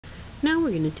Now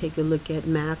we're going to take a look at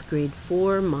Math Grade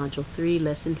 4, Module 3,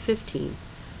 Lesson 15,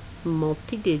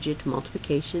 Multi-Digit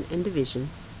Multiplication and Division.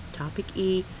 Topic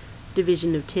E,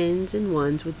 Division of tens and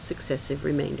ones with successive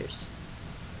remainders.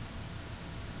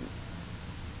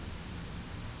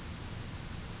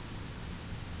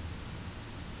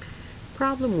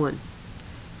 Problem 1.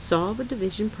 Solve a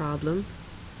division problem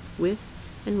with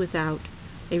and without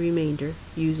a remainder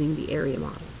using the area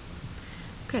model.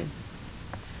 Okay.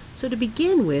 So to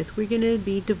begin with, we're going to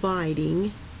be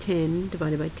dividing 10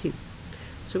 divided by 2.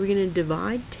 So we're going to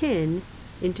divide 10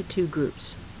 into two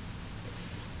groups.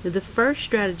 Now the first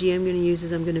strategy I'm going to use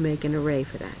is I'm going to make an array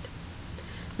for that.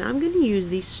 Now I'm going to use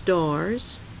these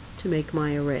stars to make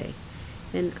my array.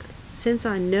 And since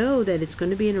I know that it's going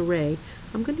to be an array,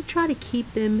 I'm going to try to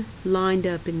keep them lined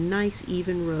up in nice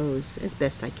even rows as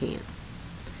best I can.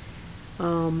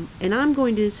 And I'm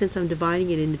going to, since I'm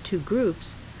dividing it into two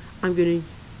groups, I'm going to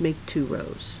make 2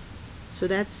 rows. So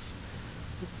that's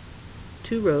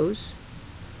 2 rows,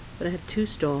 but I have 2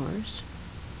 stars.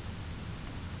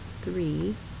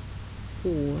 3,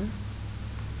 4,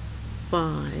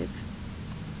 5,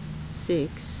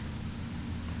 6,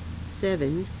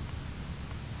 7,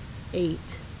 8,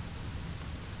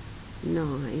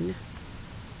 9,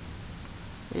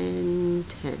 and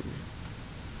 10.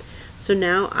 So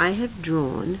now I have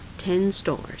drawn 10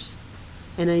 stars,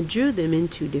 and I drew them in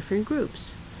 2 different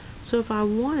groups. So if I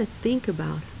want to think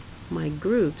about my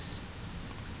groups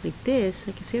like this,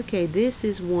 I can say, okay, this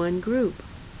is one group,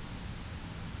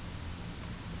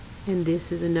 and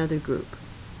this is another group.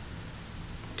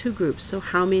 2 groups. So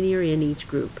how many are in each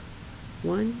group?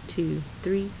 1, 2,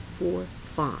 3, 4,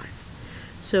 5.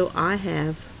 So I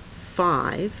have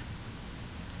 5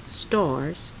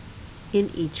 stars in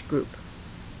each group.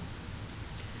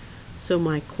 So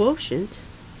my quotient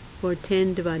for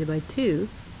 10 divided by 2,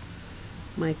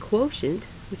 my quotient,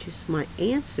 which is my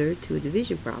answer to a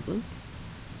division problem,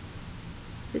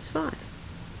 is 5.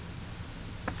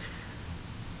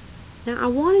 Now I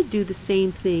want to do the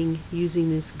same thing using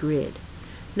this grid.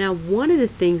 Now one of the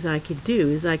things I could do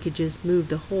is I could just move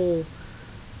the whole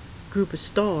group of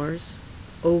stars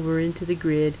over into the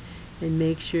grid and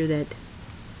make sure that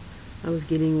I was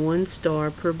getting 1 star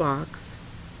per box,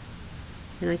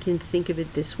 and I can think of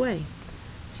it this way.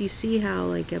 So you see how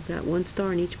like I've got 1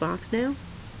 star in each box now?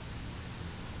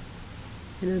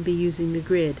 And I'll be using the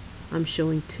grid. I'm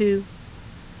showing 2,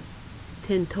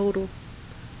 10 total.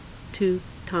 2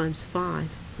 times 5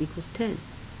 equals 10.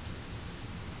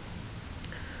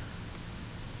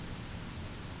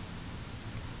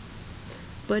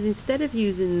 But instead of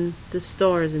using the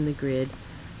stars in the grid,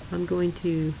 I'm going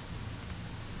to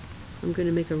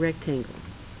make a rectangle.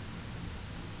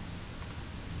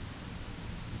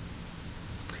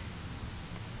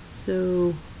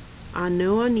 So I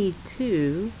know I need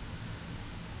 2.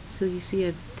 So you see I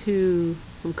have 2,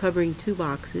 I'm covering 2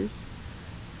 boxes.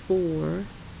 4,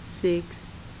 6,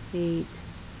 8,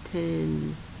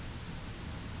 10.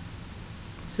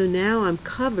 So now I'm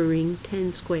covering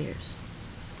 10 squares.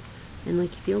 And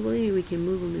like if you'll believe me, we can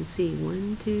move them and see.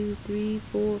 1, 2, 3,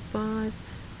 4, 5,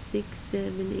 6,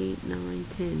 7, 8, 9,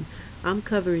 10. I'm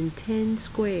covering 10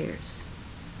 squares.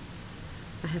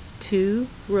 I have 2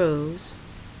 rows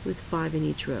with 5 in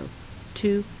each row.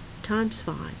 2 times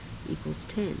 5 equals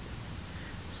 10.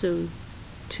 So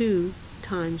 2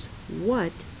 times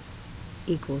what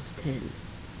equals 10?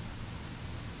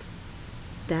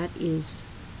 That is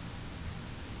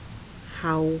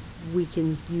how we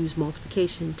can use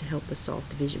multiplication to help us solve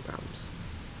division problems.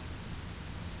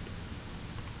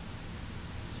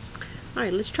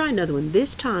 Alright, let's try another one.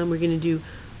 This time we're going to do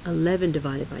 11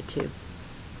 divided by 2.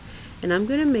 And I'm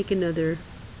going to make another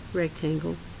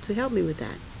rectangle to help me with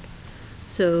that.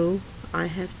 So I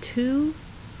have 2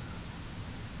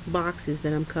 boxes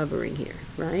that I'm covering here,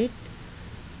 right?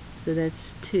 So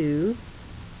that's 2,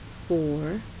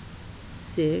 4,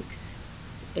 6,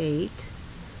 8,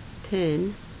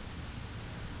 10.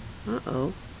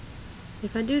 Uh-oh.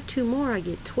 If I do 2 more, I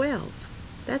get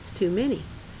 12. That's too many.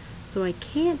 So I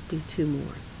can't do 2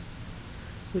 more,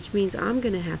 which means I'm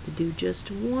going to have to do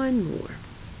just 1 more.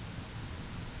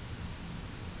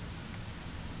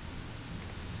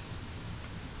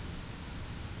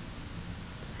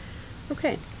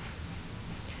 Okay.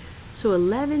 So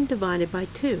 11 divided by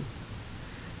 2.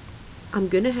 I'm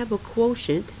going to have a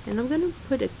quotient, and I'm going to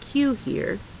put a Q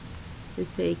here and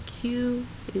say Q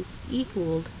is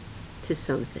equal to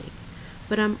something.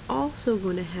 But I'm also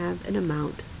going to have an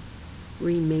amount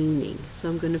remaining. So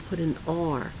I'm going to put an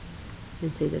R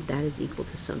and say that that is equal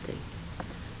to something.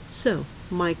 So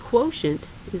my quotient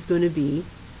is going to be,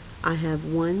 I have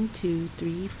 1, 2,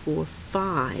 3, 4,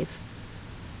 5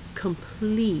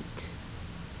 complete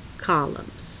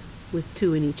columns with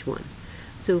 2 in each one.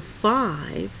 So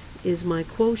 5 is my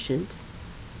quotient,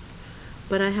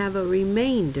 but I have a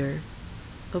remainder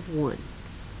of 1.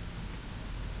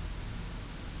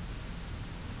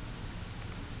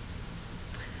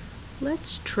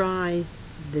 Let's try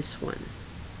this one.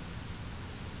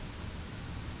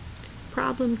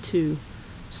 Problem 2.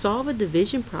 Solve a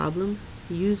division problem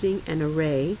using an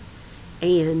array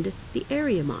and the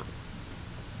area model.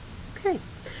 Okay,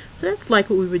 so that's like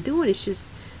what we were doing. It's just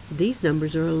these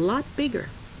numbers are a lot bigger.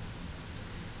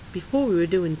 Before we were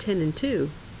doing 10 and 2,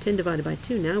 10 divided by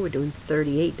 2. Now we're doing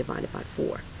 38 divided by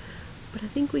 4. But I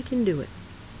think we can do it.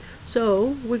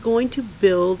 So we're going to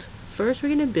build, first we're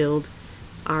going to build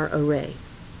our array.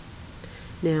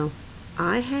 Now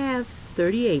I have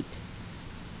 38,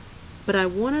 but I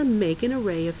want to make an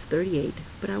array of 38,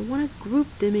 but I want to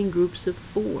group them in groups of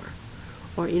 4,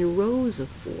 or in rows of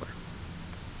 4,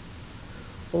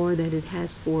 or that it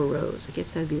has 4 rows. I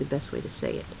guess that would be the best way to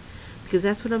say it, because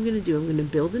that's what I'm going to do. I'm going to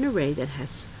build an array that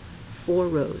has 4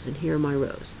 rows, and here are my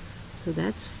rows. So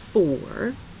that's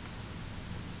 4,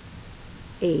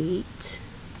 8,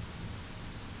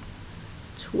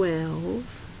 12,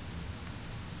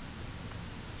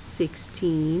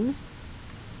 16,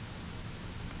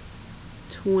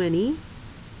 20,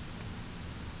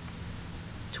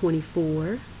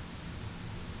 24,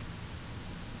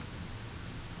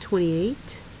 28,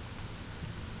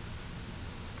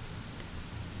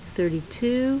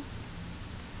 32,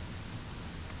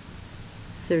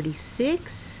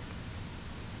 36.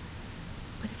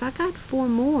 But if I got 4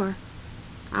 more,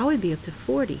 I would be up to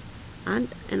 40.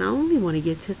 And I only want to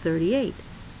get to 38.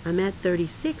 I'm at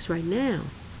 36 right now.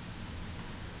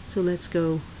 So let's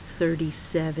go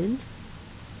 37,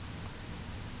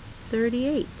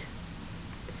 38.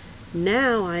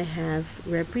 Now I have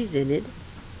represented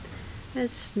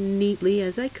as neatly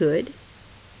as I could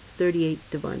 38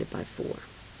 divided by 4.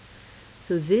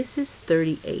 So this is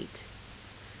 38.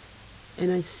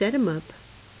 And I set them up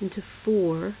into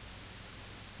 4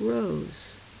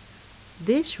 rows.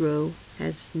 This row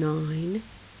has 9.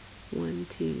 1,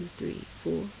 2, 3,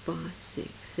 4, 5, 6,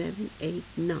 7, 8,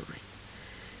 9.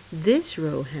 This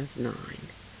row has 9,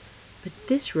 but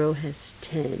this row has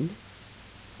 10,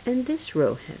 and this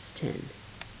row has 10.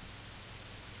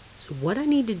 So what I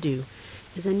need to do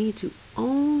is I need to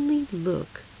only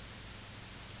look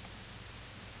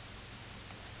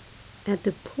at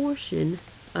the portion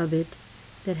of it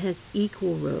that has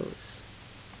equal rows.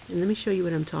 And let me show you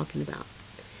what I'm talking about.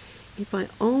 If I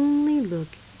only look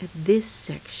at this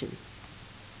section,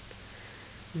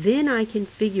 then I can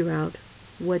figure out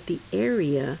what the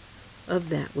area of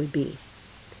that would be.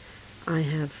 I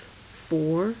have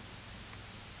 4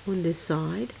 on this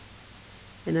side,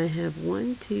 and I have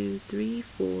 1, 2, 3,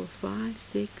 4, 5,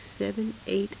 6, 7,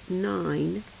 8,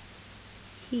 9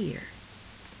 here.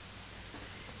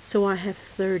 So I have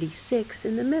 36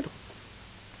 in the middle.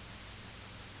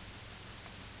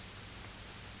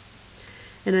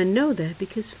 And I know that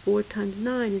because 4 times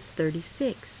 9 is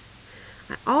 36.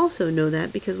 I also know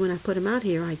that because when I put them out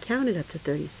here, I counted up to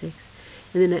 36,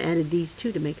 and then I added these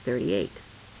 2 to make 38.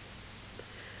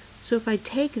 So if I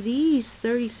take these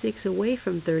 36 away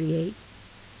from 38,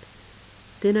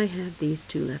 then I have these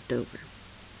 2 left over.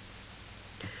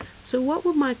 So what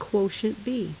would my quotient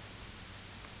be?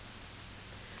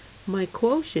 My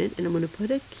quotient, and I'm going to put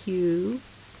a Q,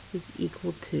 is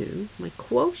equal to, my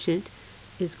quotient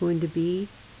is going to be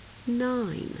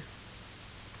 9.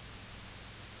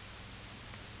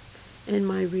 And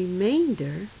my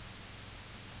remainder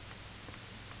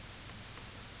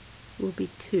will be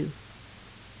 2.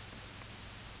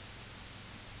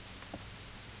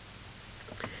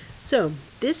 So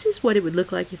this is what it would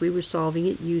look like if we were solving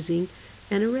it using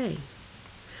an array.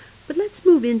 But let's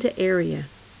move into area.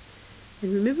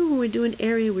 And remember, when we're doing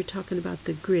area, we're talking about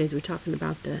the grids. We're talking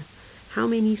about the how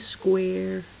many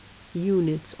square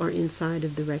units are inside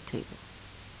of the rectangle.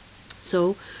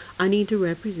 So I need to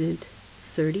represent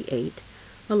 38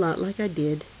 a lot like I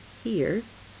did here.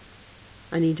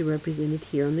 I need to represent it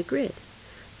here on the grid.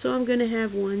 So I'm going to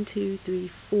have 1, 2, 3,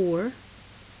 4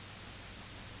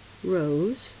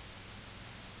 rows.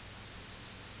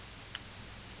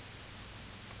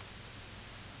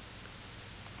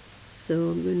 So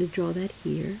I'm going to draw that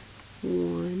here.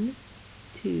 1,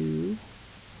 2,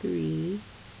 3,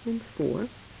 and 4.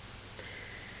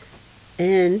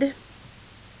 And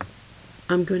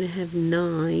I'm going to have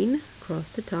 9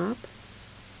 across the top.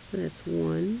 So that's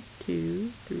 1,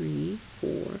 2, 3, 4,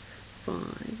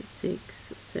 5,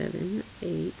 6, 7,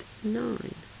 8,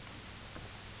 9.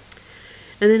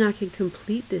 And then I can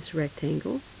complete this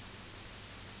rectangle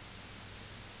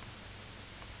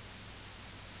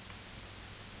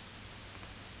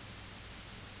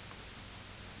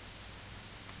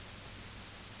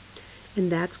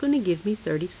And that's going to give me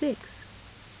 36.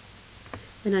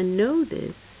 And I know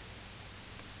this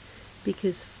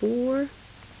because 4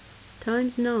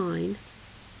 times 9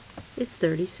 is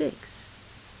 36.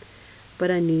 But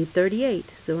I need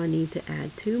 38, so I need to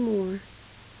add 2 more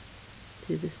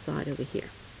to this side over here.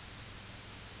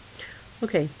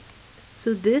 Okay,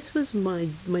 so this was my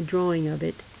drawing of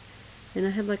it, and I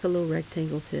have like a little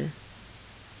rectangle to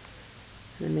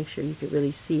make sure you could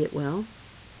really see it well.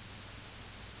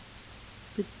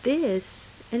 But this,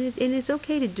 and it's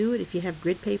okay to do it if you have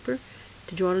grid paper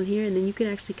to draw it on here, and then you can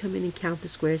actually come in and count the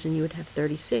squares and you would have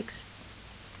 36.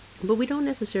 But we don't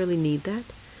necessarily need that.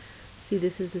 See,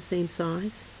 this is the same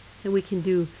size, and we can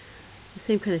do the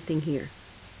same kind of thing here.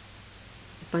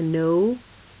 If I know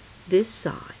this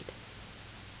side,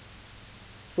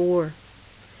 4,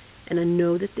 and I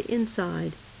know that the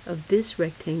inside of this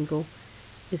rectangle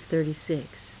is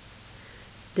 36,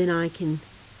 then I can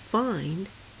find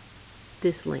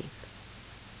this length.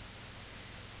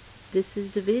 This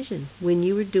is division. When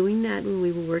you were doing that, when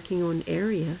we were working on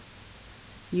area,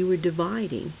 you were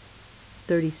dividing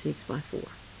 36 by 4.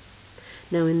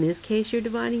 Now in this case you're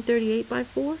dividing 38 by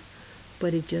 4,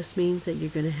 but it just means that you're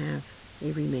going to have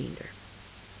a remainder.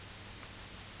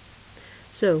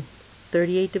 So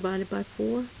 38 divided by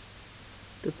 4,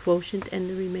 the quotient and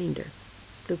the remainder.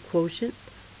 The quotient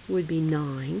would be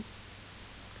 9,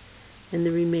 and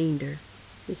the remainder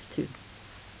is 2.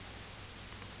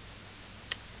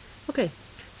 Okay,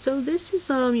 so this is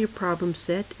your problem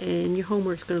set, and your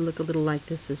homework's going to look a little like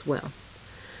this as well.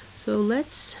 So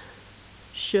let's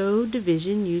show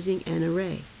division using an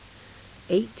array.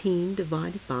 18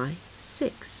 divided by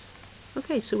 6.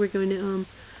 Okay, so we're going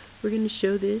to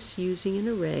show this using an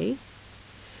array,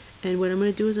 and what I'm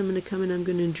going to do is I'm going to come and I'm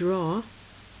going to draw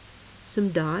some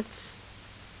dots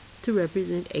to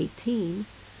represent 18,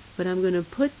 but I'm going to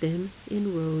put them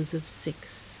in rows of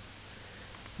 6.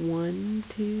 1,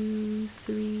 2,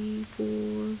 3, 4,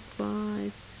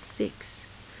 5, 6.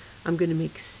 I'm going to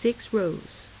make 6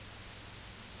 rows.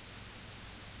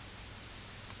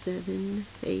 7,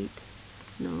 8,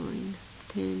 9,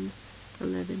 10,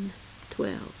 11,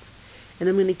 12. And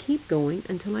I'm going to keep going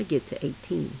until I get to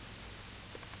 18.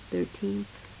 13,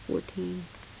 14,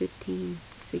 15,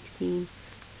 16,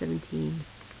 17,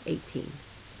 18.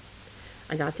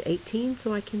 I got to 18,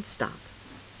 so I can stop.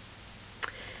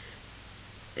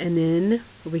 And then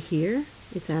over here,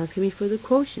 it's asking me for the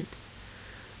quotient.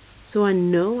 So I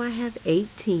know I have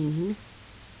 18,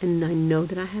 and I know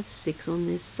that I have 6 on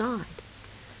this side.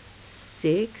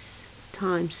 6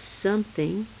 times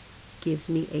something gives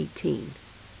me 18.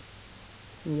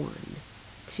 1,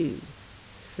 2,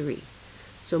 3.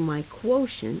 So my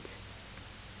quotient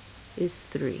is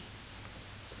 3.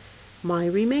 My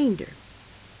remainder.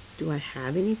 Do I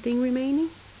have anything remaining?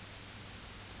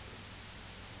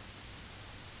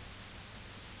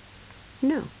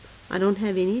 No, I don't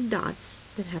have any dots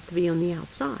that have to be on the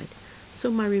outside. So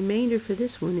my remainder for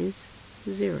this one is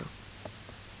 0.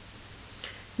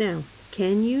 Now,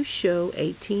 can you show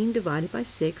 18 divided by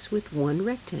 6 with one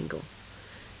rectangle?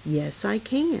 Yes, I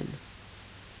can.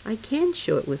 I can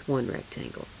show it with one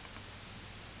rectangle.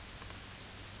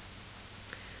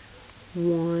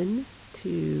 1,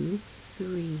 2,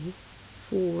 3,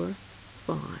 4,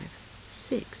 5,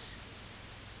 6.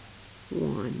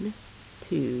 1,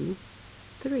 2,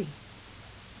 3.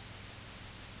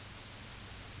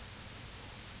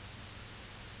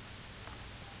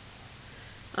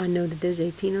 I know that there's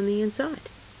 18 on the inside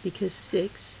because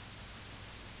 6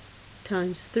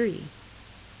 times 3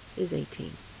 is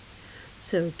 18.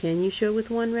 So can you show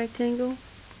with one rectangle?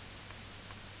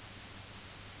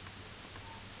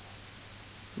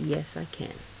 Yes, I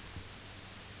can.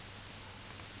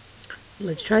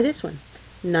 Let's try this one.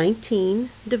 19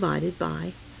 divided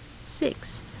by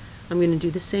 6. I'm going to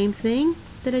do the same thing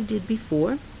that I did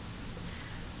before.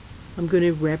 I'm going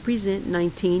to represent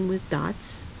 19 with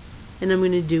dots, and I'm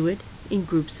going to do it in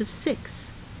groups of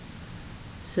 6.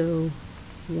 So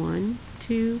 1,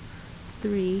 2,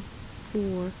 3,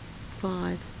 4,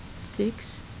 5,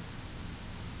 6,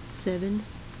 7,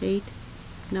 8,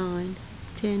 9,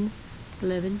 10,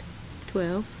 11,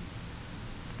 12,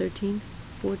 13,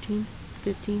 14,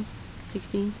 15,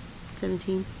 16,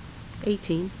 17,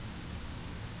 18.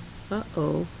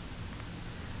 Uh-oh.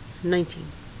 19.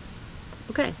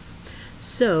 Okay,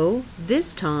 so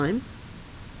this time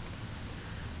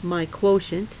my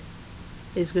quotient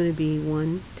is going to be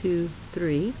 1, 2,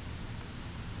 3,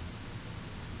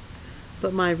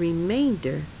 but my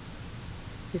remainder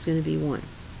is going to be 1.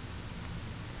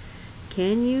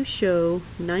 Can you show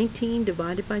 19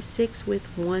 divided by 6 with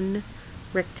one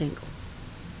rectangle?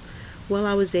 Well,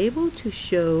 I was able to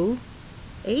show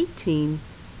 18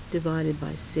 divided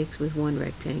by 6 with one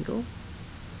rectangle,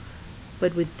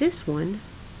 but with this one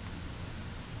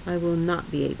I will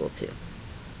not be able to.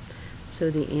 So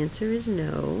the answer is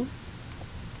no.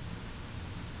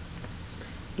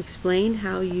 Explain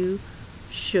how you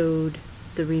showed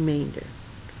the remainder.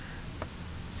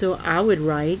 So I would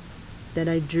write that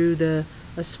I drew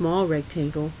a small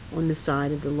rectangle on the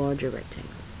side of the larger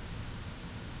rectangle.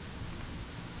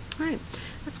 Alright,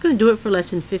 that's going to do it for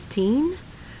lesson 15,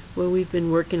 where we've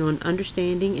been working on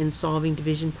understanding and solving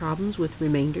division problems with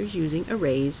remainders using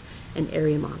arrays and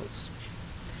area models.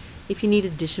 If you need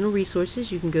additional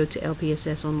resources, you can go to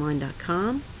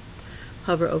lpssonline.com,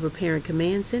 hover over Parent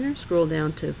Command Center, scroll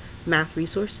down to Math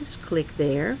Resources, click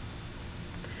there,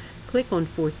 click on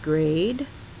 4th grade,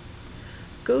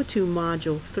 go to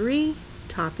Module 3,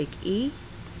 Topic E,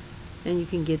 and you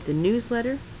can get the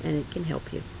newsletter and it can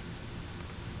help you.